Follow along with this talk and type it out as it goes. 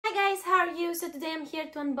you. So today I'm here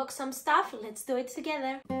to unbox some stuff. Let's do it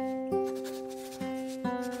together.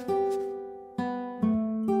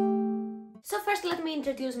 So first let me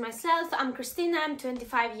introduce myself. I'm Christina, I'm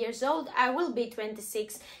 25 years old. I will be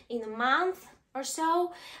 26 in a month or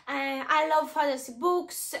so. I love fantasy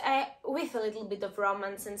books with a little bit of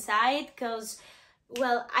romance inside because,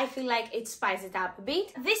 well, I feel like it spices it up a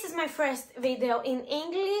bit. This is my first video in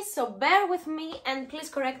English, so bear with me and please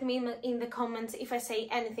correct me in the comments if I say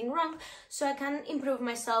anything wrong so I can improve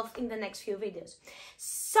myself in the next few videos.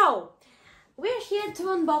 So, we're here to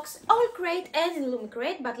unbox All Crate and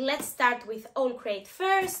Illumicrate, but let's start with All Crate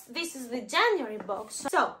first. This is the January box.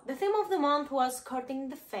 So, the theme of the month was Courting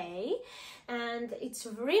the Fae, and it's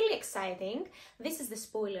really exciting. This is the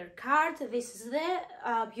spoiler card, this is the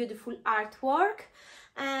beautiful artwork,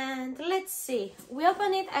 and let's see. We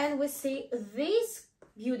open it and we see this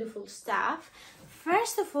beautiful stuff.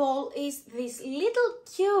 First of all is this little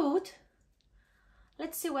cute,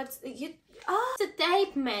 let's see what's you. Oh, it's a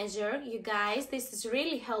tape measure, you guys. This is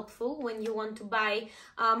really helpful when you want to buy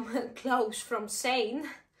clothes from Shein,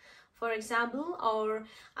 for example, or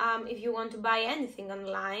if you want to buy anything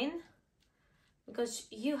online, because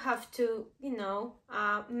you have to, you know,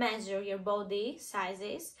 measure your body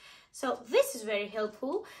sizes. So this is very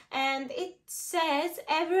helpful, and it says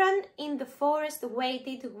everyone in the forest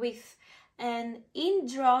waited with an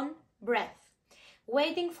indrawn breath,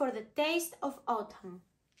 waiting for the taste of autumn.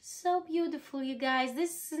 So beautiful, you guys.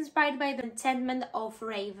 This is inspired by the Enchantment of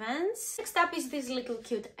Ravens. Next up is this little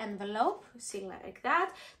cute envelope, see, like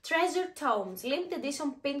that. Treasure Tomes, limited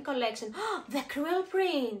edition pin collection. Oh, The Cruel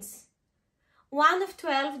Prince. 1 of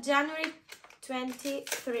 12, January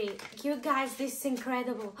 23. You guys, this is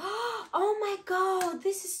incredible. Oh my god,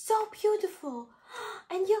 this is so beautiful.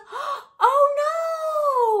 And you,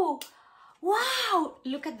 oh no! Wow,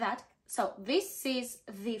 look at that. So this is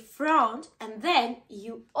the front, and then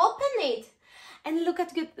you open it and look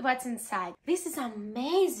at what's inside. This is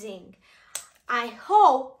amazing. I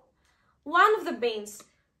hope one of the bins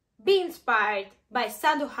be inspired by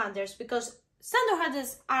Shadowhunters, because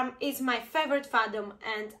Shadowhunters is my favorite fandom,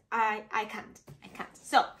 and I can't.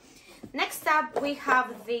 So next up we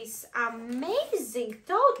have this amazing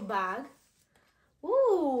tote bag.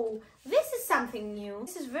 Ooh, this is something new.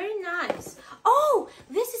 This is very nice. Oh,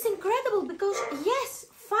 this is incredible because, yes,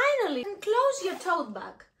 finally, you can close your tote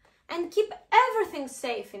bag and keep everything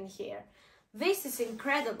safe in here. This is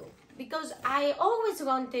incredible because I always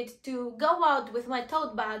wanted to go out with my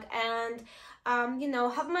tote bag and, you know,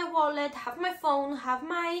 have my wallet, have my phone, have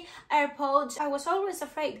my AirPods. I was always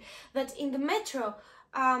afraid that in the metro,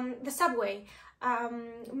 the subway,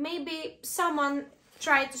 maybe someone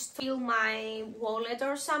try to steal my wallet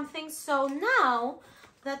or something. So now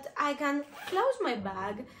that I can close my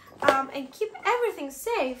bag and keep everything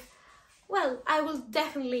safe, well, I will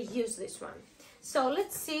definitely use this one. So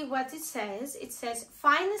let's see what it says. It says,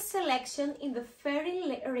 finest selection in the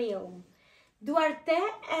fairy realm. Duarte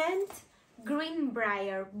and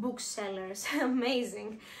Greenbrier booksellers.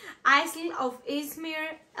 Amazing. Isle of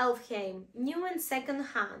Izmir, Elfheim. New and second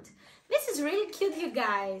hand. This is really cute, you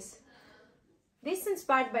guys. This is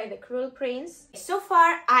inspired by The Cruel Prince. So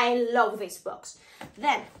far, I love this box.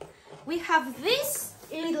 Then, we have these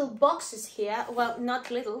little boxes here. Well, not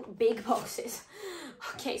little, big boxes.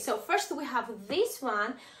 Okay, so first we have this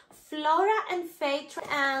one, Flora and Fae,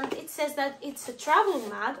 and it says that it's a travel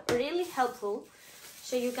mug, really helpful.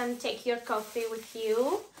 So you can take your coffee with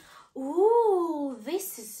you. Ooh,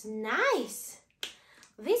 this is nice.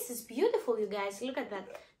 This is beautiful, you guys. Look at that.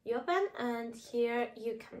 You open and here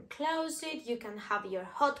you can close it. You can have your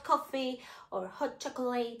hot coffee or hot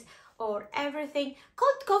chocolate or everything.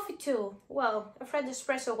 Cold coffee too. Well, a French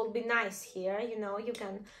espresso will be nice here. You know, you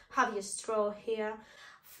can have your straw here.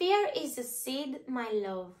 Fear is a seed, my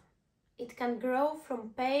love. It can grow from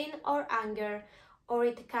pain or anger, or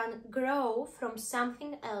it can grow from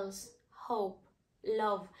something else. Hope,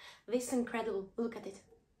 love. This is incredible. Look at it.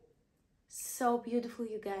 So beautiful,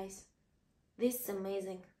 you guys. This is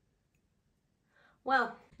amazing.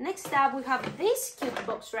 Well, next up we have this cute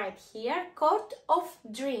box right here, Court of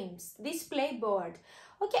Dreams, display board.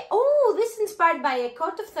 Okay, oh, this is inspired by A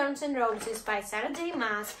Court of Thorns and Roses by Sarah J.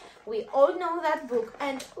 Maas. We all know that book,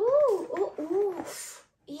 and ooh,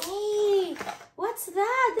 yay, what's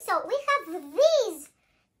that? So we have these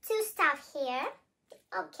two stuff here.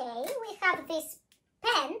 Okay, we have this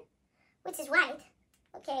pen, which is white.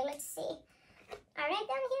 Okay, let's see. I write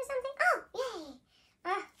down here something. Oh, yay!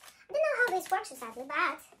 I don't know how this works exactly, but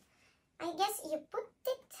I guess you put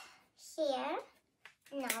it here.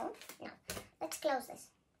 No. Let's close this.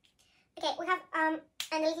 Okay, we have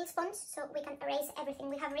a little sponge so we can erase everything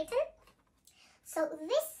we have written. So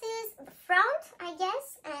this is the front, I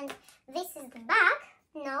guess, and this is the back.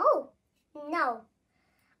 No.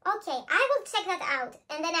 Okay, I will check that out,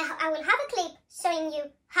 and then I will have a clip showing you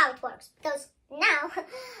how it works, because now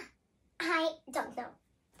I don't know.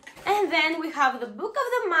 And then we have the book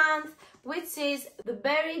of the month, which is The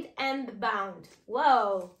Buried and the Bound.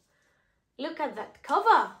 Whoa! Look at that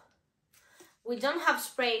cover! We don't have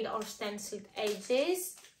sprayed or stenciled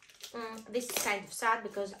edges. This is kind of sad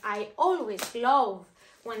because I always love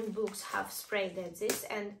when books have sprayed edges,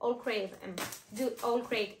 and Allcrate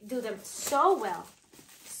do them so well.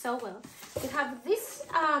 We have this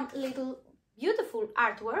little beautiful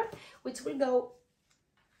artwork, which will go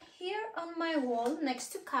here on my wall next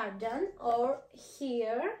to cardan, or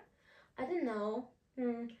here, I don't know,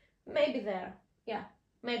 maybe there. Yeah,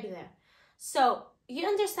 maybe there. So you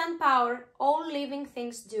understand power, all living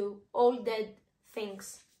things do, all dead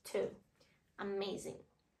things too. Amazing.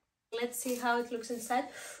 Let's see how it looks inside.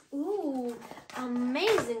 Ooh,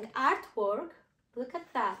 amazing artwork. Look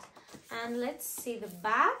at that. And let's see the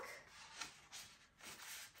back.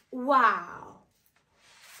 Wow.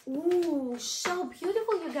 Ooh, so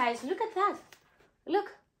beautiful, you guys. Look at that.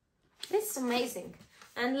 Look. This is amazing.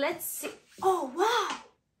 And let's see. Oh, wow.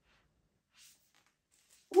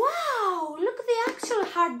 Wow, look at the actual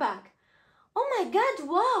hardback. Oh my God,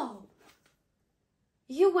 wow.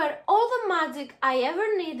 You were all the magic I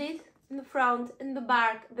ever needed in the front, in the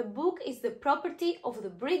back. The book is the property of the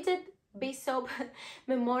Bridget Bishop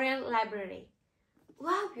Memorial Library.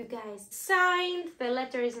 Wow, you guys. Signed, the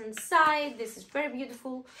letter is inside. This is very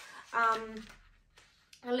beautiful.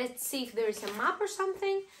 Let's see if there is a map or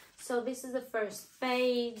something. So this is the first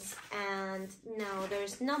page, and no,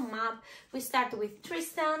 there's no map. We start with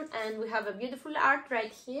Tristan, and we have a beautiful art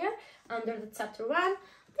right here under the chapter 1.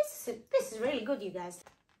 This is really good, you guys.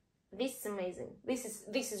 This is amazing.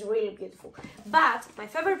 This is really beautiful. But my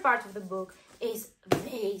favorite part of the book is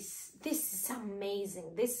this. This is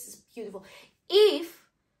amazing. This is beautiful. If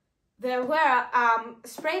there were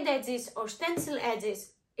sprayed edges or stencil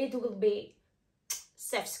edges, it would be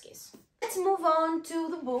chef's kiss. Let's move on to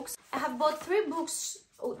the books. I have bought 3 books.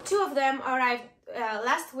 2 of them arrived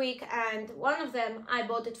last week, and one of them I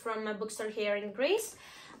bought it from a bookstore here in Greece,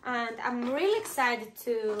 and I'm really excited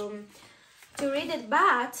to read it.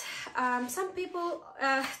 But some people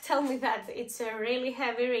tell me that it's a really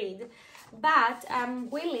heavy read, but I'm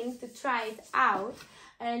willing to try it out.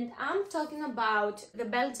 And I'm talking about The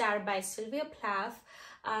Bell Jar by Sylvia Plath.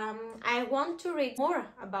 I want to read more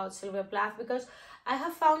about Sylvia Plath because I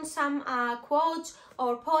have found some quotes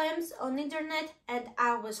or poems on internet, and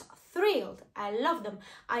I was thrilled. I love them.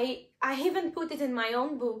 I even put it in my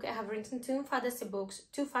own book. I have written 2 fantasy books,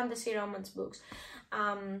 2 fantasy romance books.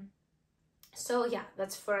 So yeah,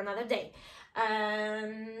 that's for another day.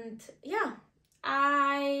 And yeah,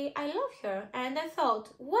 I love her, and I thought,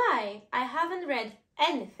 why I haven't read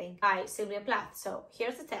anything by Sylvia Plath. So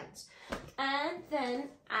here's the 10s. And then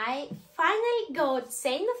I finally got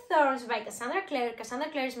Chain of Thorns by Cassandra Clare. Cassandra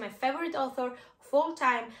Clare is my favorite author of all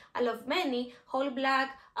time. I love many. Holly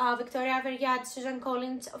Black, Victoria Aveyard, Susan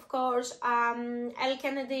Collins, of course, Elle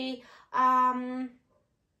Kennedy. I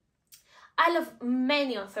love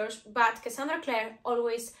many authors, but Cassandra Clare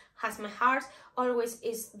always has my heart, always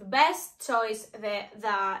is the best choice,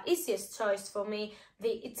 the easiest choice for me.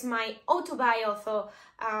 It's my auto-buy author.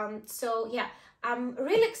 So yeah, I'm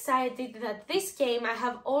really excited that this came. I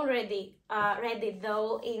have already read it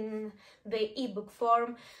though in the ebook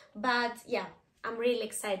form, but yeah, I'm really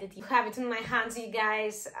excited to have it in my hands, you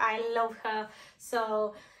guys. I love her.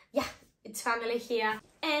 So yeah, it's finally here.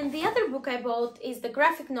 And the other book I bought is the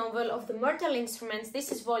graphic novel of The Mortal Instruments.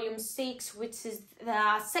 This is volume 6, which is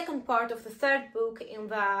the second part of the 3rd book in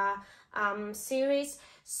the series.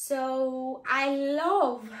 So I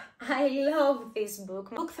love this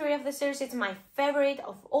book. Book 3 of the series is my favorite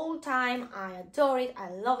of all time. I adore it.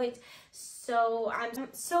 I love it. So I'm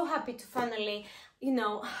so happy to finally, you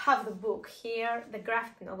know, have the book here, the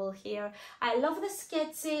graphic novel here. I love the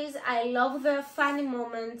sketches. I love the funny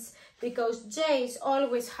moments because Jace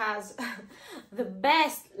always has the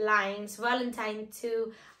best lines. Valentine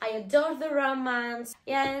too. I adore the romance,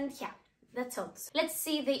 and yeah. That's all. Let's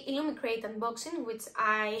see the Illumicrate unboxing, which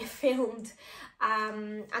I filmed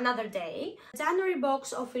another day. January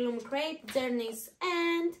box of Illumicrate Journeys,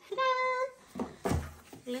 and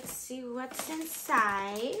let's see what's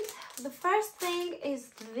inside. The first thing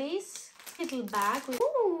is this little bag.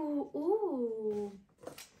 Ooh.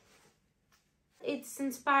 It's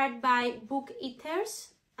inspired by Book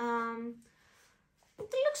Eaters.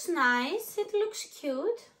 It looks nice. It looks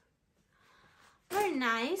cute. Very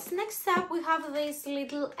nice. Next up we have this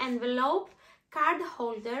little envelope. card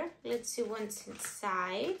holder. Let's see what's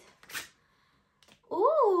inside.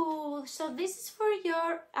 Ooh, so this is for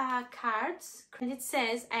your cards. And it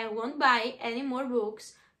says, I won't buy any more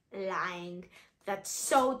books. Lying. That's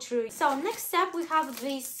so true. So next up we have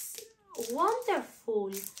this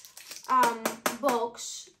wonderful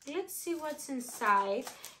box. Let's see what's inside.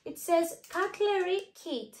 It says cutlery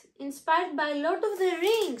kit inspired by Lord of the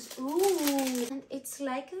Rings. Ooh, and it's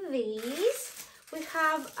like this. We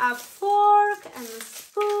have a fork and a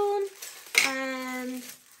spoon and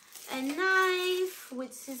a knife,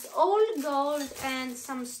 which is all gold, and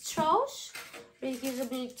some straws,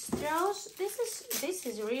 reusable straws. This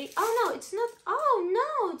is really, oh no, it's not, oh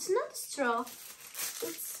no, it's not a straw.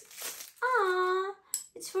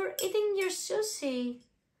 It's for eating your sushi.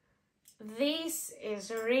 This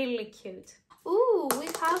is really cute. Ooh, we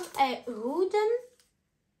have a wooden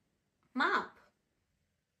map.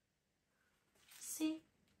 See,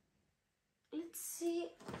 let's see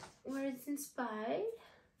where it's inspired.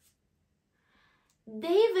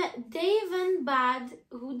 Dave and Bad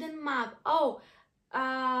wooden map. Oh,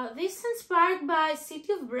 this is inspired by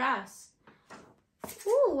City of Brass.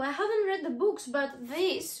 Ooh, I haven't read the books, but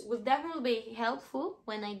this will definitely be helpful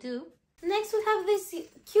when I do. Next, we have this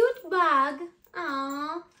cute bag.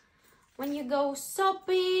 Aww. When you go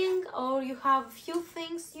shopping, or you have few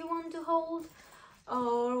things you want to hold,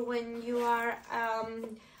 or when you are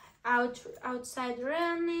outside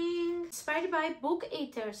running. Inspired by Book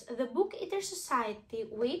Eaters, the Book Eater Society.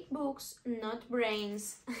 We eat books, not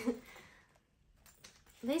brains.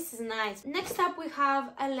 This is nice. Next up we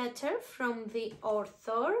have a letter from the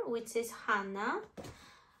author, which is Hannah.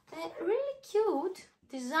 Really cute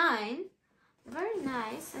design, very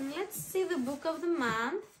nice. And let's see the book of the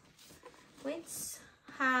month, which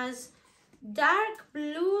has dark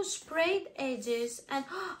blue sprayed edges and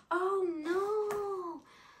oh no,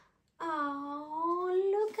 oh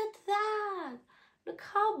look at that, look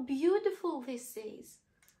how beautiful this is.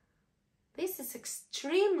 This is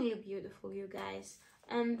extremely beautiful, you guys.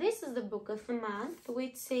 And this is the book of the month,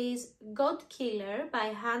 which says God Killer by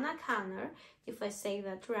Hannah Kanner, if I say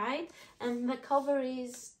that right. And the cover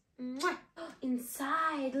is mwah!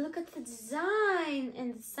 Inside, look at the design,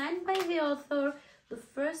 and signed by the author. The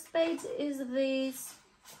first page is this,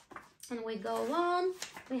 and we go on.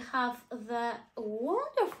 We have the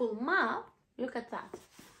wonderful map. Look at that,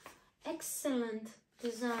 excellent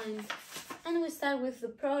design. And we start with the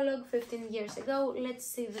prologue, 15 years ago. Let's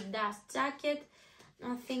see the dust jacket.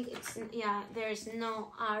 I think it's, yeah, there's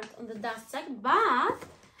no art on the dust jacket, but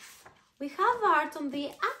we have art on the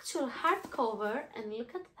actual hardcover, and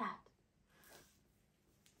look at that.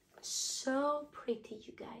 So pretty,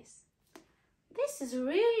 you guys. This is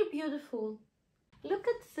really beautiful. Look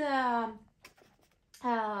at the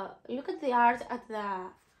art at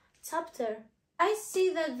the chapter. I see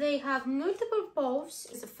that they have multiple posts.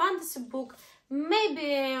 It's a fantasy book,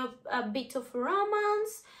 maybe a bit of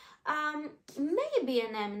romance, maybe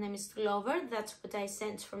an enemies to lover. That's what I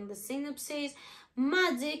sensed from the synopsis.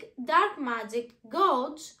 Magic, dark magic,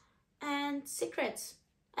 gods, and secrets,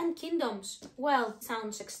 and kingdoms. Well,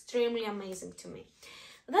 sounds extremely amazing to me.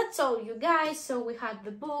 That's all, you guys. So we had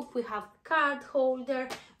the book, we have the card holder,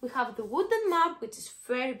 we have the wooden map, which is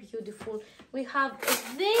very beautiful. We have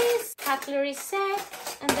this cutlery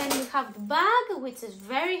set, and then we have the bag, which is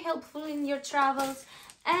very helpful in your travels,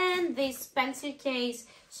 and this pencil case,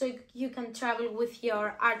 so you can travel with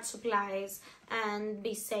your art supplies and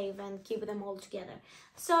be safe and keep them all together.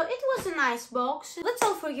 So it was a nice box. That's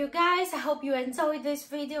all for you guys. I hope you enjoyed this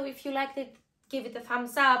video. If you liked it, give it a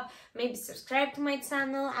thumbs up, maybe subscribe to my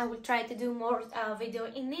channel. I will try to do more video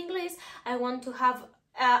in English. I want to have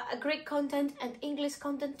Greek content and English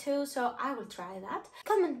content too, so I will try that.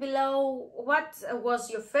 Comment below what was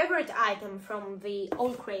your favorite item from the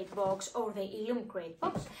All Crate box or the Illum Crate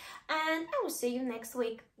box, and I will see you next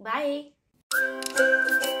week. Bye!